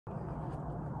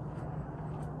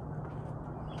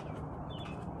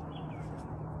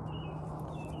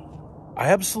I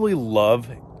absolutely love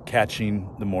catching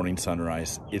the morning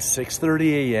sunrise. It's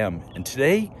 6:30 a.m. and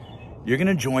today you're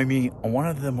gonna join me on one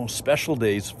of the most special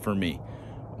days for me.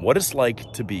 What it's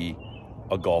like to be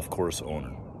a golf course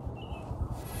owner.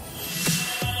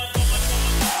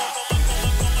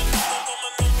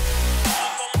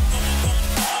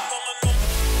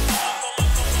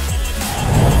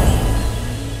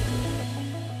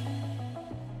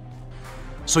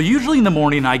 So usually in the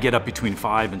morning, I get up between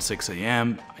 5 and 6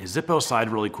 a.m. I zip outside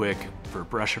really quick for a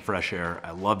breath of fresh air.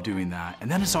 I love doing that.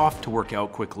 And then it's off to work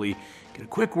out quickly. Get a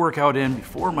quick workout in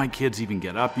before my kids even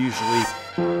get up usually.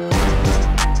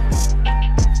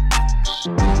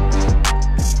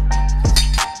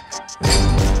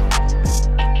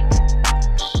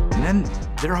 And then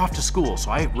they're off to school, so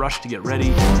I rush to get ready.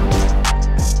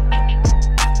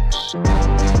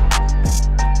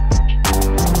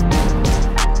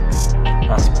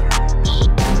 That's better.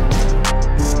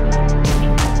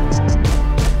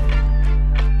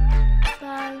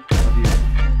 Bye. Love you.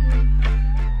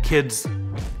 Kids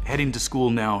heading to school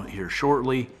now here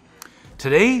shortly.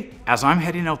 Today, as I'm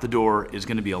heading out the door, is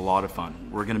going to be a lot of fun.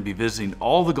 We're going to be visiting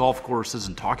all the golf courses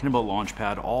and talking about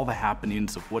Launchpad, all the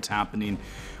happenings of what's happening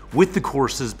with the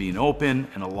courses being open,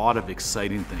 and a lot of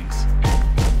exciting things.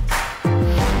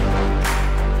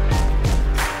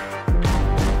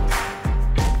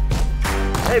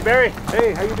 Hey Barry.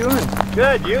 Hey, how you doing?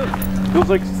 Good, you? Feels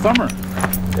like summer.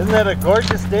 Isn't that a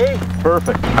gorgeous day?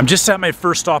 Perfect. I'm just at my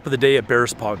first stop of the day at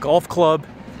Bears Paw Golf Club.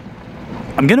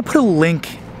 I'm gonna put a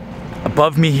link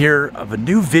above me here of a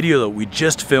new video that we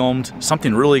just filmed,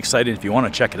 something really exciting if you wanna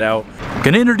check it out. I'm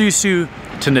gonna introduce you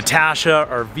to Natasha,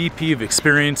 our VP of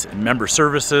Experience and Member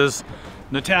Services.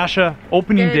 Natasha,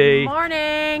 opening day. Good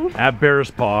morning. At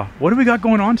Bears Paw. What do we got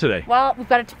going on today? Well, we've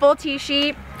got a full tee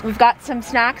sheet. We've got some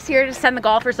snacks here to send the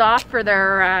golfers off for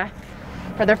their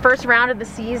first round of the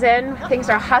season. Things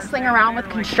are hustling around with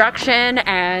construction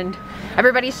and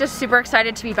everybody's just super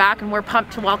excited to be back, and we're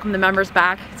pumped to welcome the members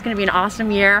back. It's gonna be an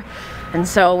awesome year. And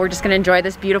so we're just gonna enjoy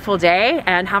this beautiful day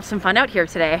and have some fun out here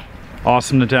today.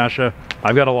 Awesome, Natasha.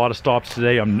 I've got a lot of stops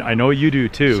today. I know you do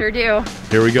too. Sure do.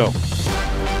 Here we go.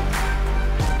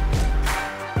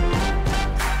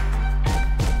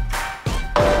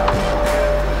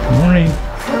 Morning.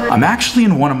 I'm actually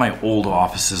in one of my old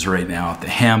offices right now at the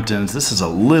Hamptons. This is a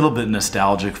little bit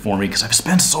nostalgic for me because I've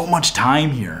spent so much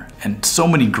time here and so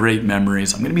many great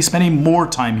memories. I'm gonna be spending more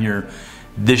time here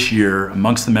this year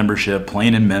amongst the membership,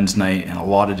 playing in men's night and a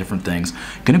lot of different things.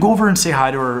 Gonna go over and say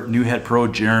hi to our new head pro,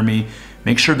 Jeremy.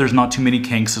 Make sure there's not too many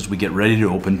kinks as we get ready to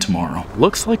open tomorrow.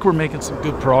 Looks like we're making some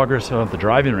good progress out at the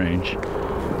driving range,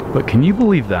 but can you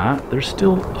believe that? There's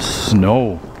still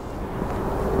snow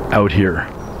out here.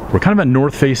 We're kind of a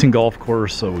north-facing golf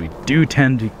course, so we do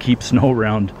tend to keep snow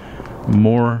around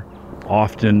more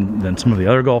often than some of the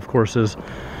other golf courses.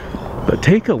 But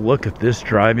take a look at this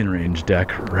driving range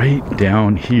deck right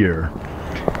down here.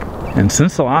 And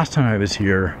since the last time I was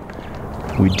here,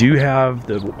 we do have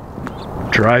the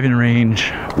driving range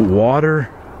water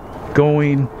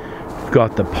going. We've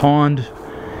got the pond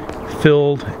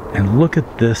filled, and look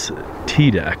at this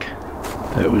tee deck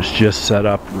that was just set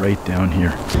up right down here.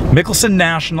 Mickelson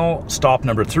National, stop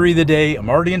number 3 of the day. I'm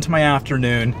already into my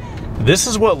afternoon. This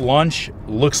is what lunch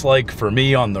looks like for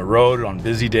me on the road on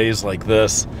busy days like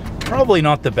this. Probably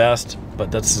not the best, but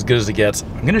that's as good as it gets.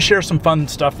 I'm gonna share some fun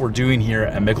stuff we're doing here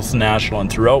at Mickelson National and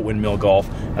throughout Windmill Golf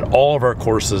at all of our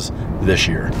courses this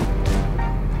year.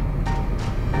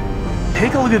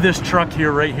 Take a look at this truck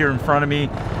here, right here in front of me.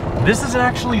 This is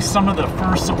actually some of the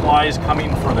first supplies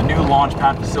coming for the new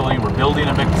Launchpad facility we're building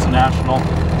at Mickelson National.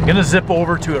 I'm gonna zip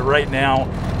over to it right now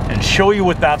and show you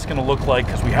what that's gonna look like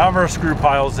because we have our screw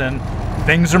piles in.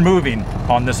 Things are moving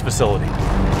on this facility.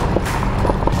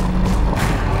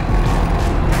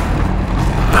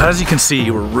 As you can see,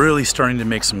 we're really starting to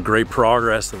make some great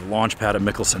progress at the Launchpad at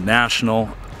Mickelson National.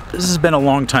 This has been a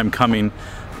long time coming.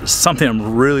 It's something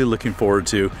I'm really looking forward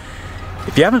to.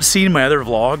 If you haven't seen my other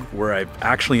vlog where I've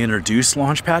actually introduced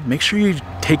Launchpad, make sure you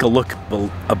take a look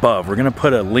above. We're gonna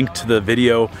put a link to the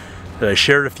video that I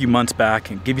shared a few months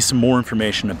back and give you some more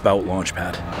information about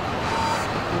Launchpad.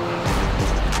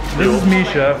 This is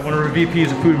Misha, one of our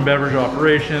VPs of Food and Beverage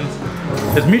Operations.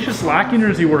 Is Misha slacking or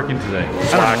is he working today?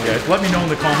 Slacking. Guys, let me know in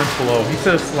the comments below. He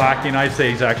says slacking, I say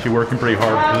he's actually working pretty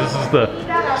hard because this is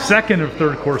the second of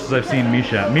third courses I've seen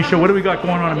Misha at. Misha, what do we got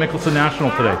going on at Mickelson National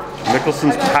today?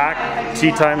 Mickelson's packed.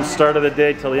 Tea time, start of the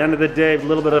day till the end of the day. A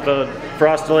little bit of a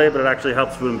frost delay, but it actually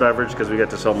helps food and beverage because we get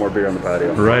to sell more beer on the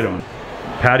patio. Right on.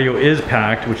 Patio is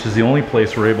packed, which is the only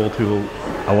place we're able to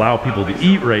allow people to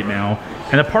eat right now.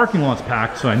 And the parking lot's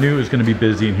packed, so I knew it was going to be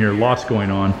busy in here. Lots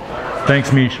going on.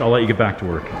 Thanks, Mish. I'll let you get back to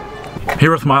work.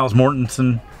 Here with Miles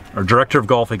Mortensen, our Director of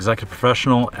Golf Executive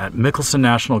Professional at Mickelson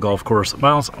National Golf Course.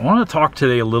 Miles, I want to talk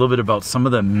today a little bit about some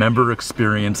of the member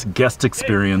experience, guest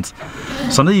experience,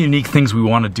 some of the unique things we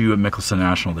want to do at Mickelson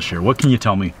National this year. What can you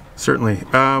tell me? Certainly.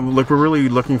 Look, we're really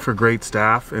looking for great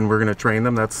staff, and we're going to train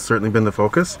them. That's certainly been the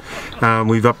focus.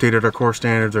 We've updated our core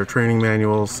standards, our training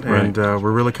manuals, and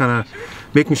we're really kind of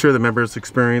making sure the members'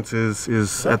 experience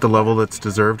is at the level that's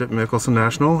deserved at Mickelson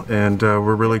National, and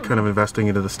we're really kind of investing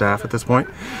into the staff at this point.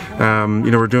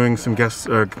 We're doing some guest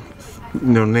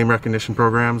name recognition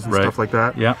programs and stuff like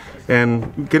that. Yeah.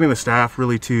 And getting the staff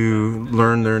really to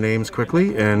learn their names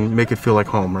quickly and make it feel like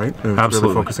home, right? Absolutely.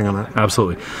 Really focusing on that.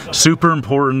 Absolutely. Super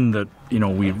important that,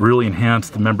 we really enhance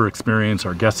the member experience,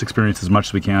 our guest experience as much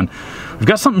as we can. We've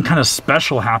got something kind of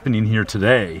special happening here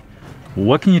today.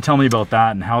 What can you tell me about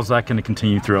that, and how's that going to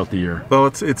continue throughout the year? Well,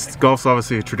 it's golf's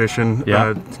obviously a tradition,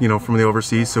 from the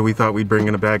overseas, so we thought we'd bring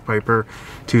in a bagpiper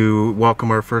to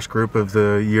welcome our first group of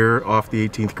the year off the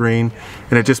 18th green,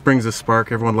 and it just brings a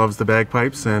spark. Everyone loves the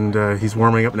bagpipes, and he's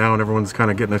warming up now, and everyone's kind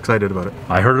of getting excited about it.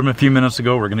 I heard him a few minutes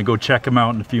ago. We're going to go check him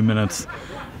out in a few minutes.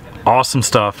 Awesome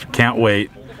stuff. Can't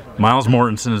wait. Miles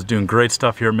Mortensen is doing great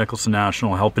stuff here at Mickelson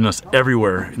National, helping us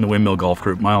everywhere in the Windmill Golf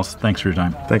Group. Miles, thanks for your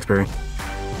time. Thanks, Barry.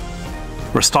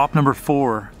 We're stop number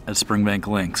 4 at Springbank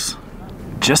Links.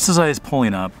 Just as I was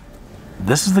pulling up,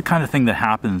 this is the kind of thing that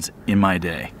happens in my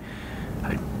day.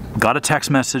 I got a text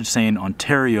message saying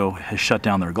Ontario has shut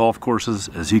down their golf courses.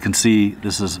 As you can see,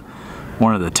 this is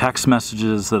one of the text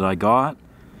messages that I got.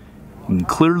 You can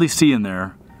clearly see in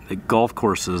there that golf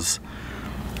courses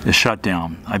is shut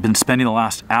down. I've been spending the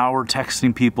last hour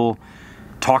texting people,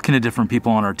 talking to different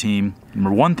people on our team.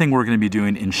 Number one thing we're going to be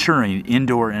doing, ensuring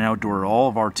indoor and outdoor all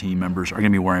of our team members are going to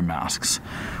be wearing masks.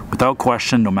 Without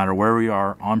question, no matter where we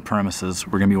are on premises,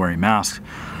 we're going to be wearing masks.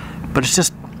 But it's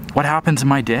just what happens in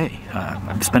my day.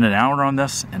 I've spent an hour on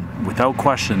this, and without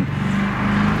question,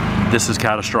 this is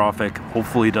catastrophic.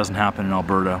 Hopefully it doesn't happen in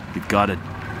Alberta. We've got to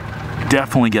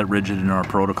definitely get rigid in our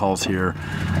protocols here,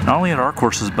 not only at our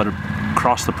courses, but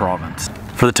across the province.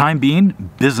 For the time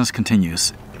being, business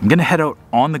continues. I'm gonna head out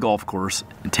on the golf course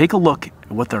and take a look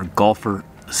at what their golfer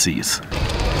sees.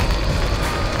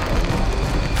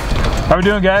 How we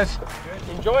doing, guys?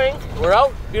 Good. Enjoying. We're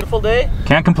out. Beautiful day.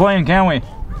 Can't complain, can we?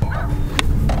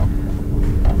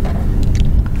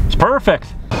 It's perfect.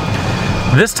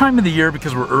 This time of the year,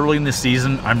 because we're early in the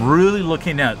season, I'm really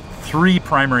looking at 3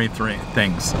 primary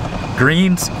things: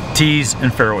 greens, tees,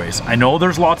 and fairways. I know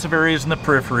there's lots of areas in the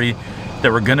periphery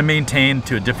that we're going to maintain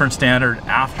to a different standard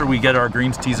after we get our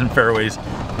greens, tees, and fairways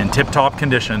in tip-top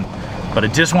condition, but I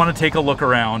just want to take a look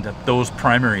around at those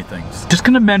primary things. Just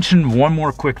going to mention one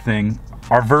more quick thing: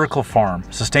 our vertical farm,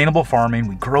 sustainable farming.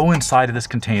 We grow inside of this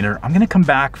container. I'm going to come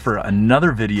back for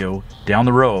another video down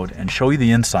the road and show you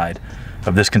the inside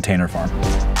of this container farm.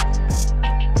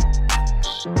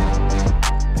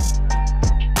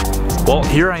 Well,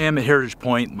 here I am at Heritage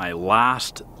Point, my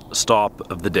last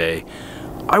stop of the day.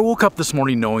 I woke up this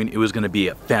morning knowing it was going to be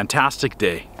a fantastic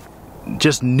day.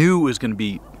 Just knew it was going to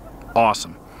be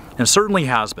awesome. And it certainly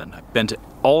has been. I've been to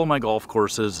all of my golf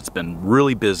courses. It's been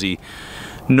really busy.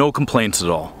 No complaints at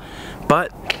all.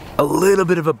 But a little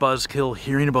bit of a buzzkill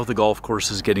hearing about the golf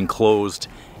courses getting closed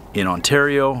in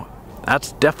Ontario.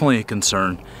 That's definitely a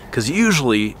concern, because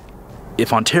usually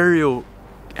if Ontario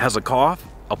has a cough,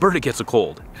 Alberta gets a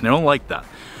cold, and I don't like that.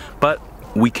 But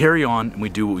we carry on and we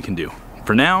do what we can do.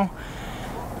 For now,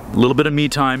 a little bit of me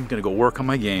time, gonna go work on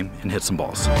my game and hit some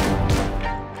balls.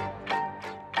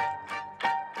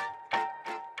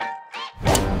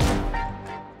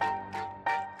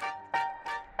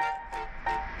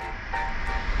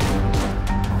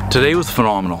 Today was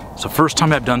phenomenal. It's the first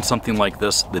time I've done something like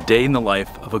this, the day in the life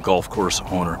of a golf course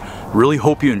owner. Really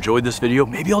hope you enjoyed this video.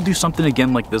 Maybe I'll do something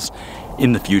again like this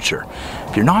in the future.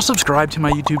 If you're not subscribed to my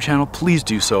YouTube channel, please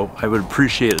do so. I would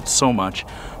appreciate it so much.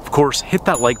 Of course, hit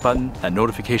that like button, that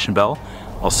notification bell.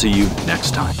 I'll see you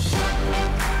next time.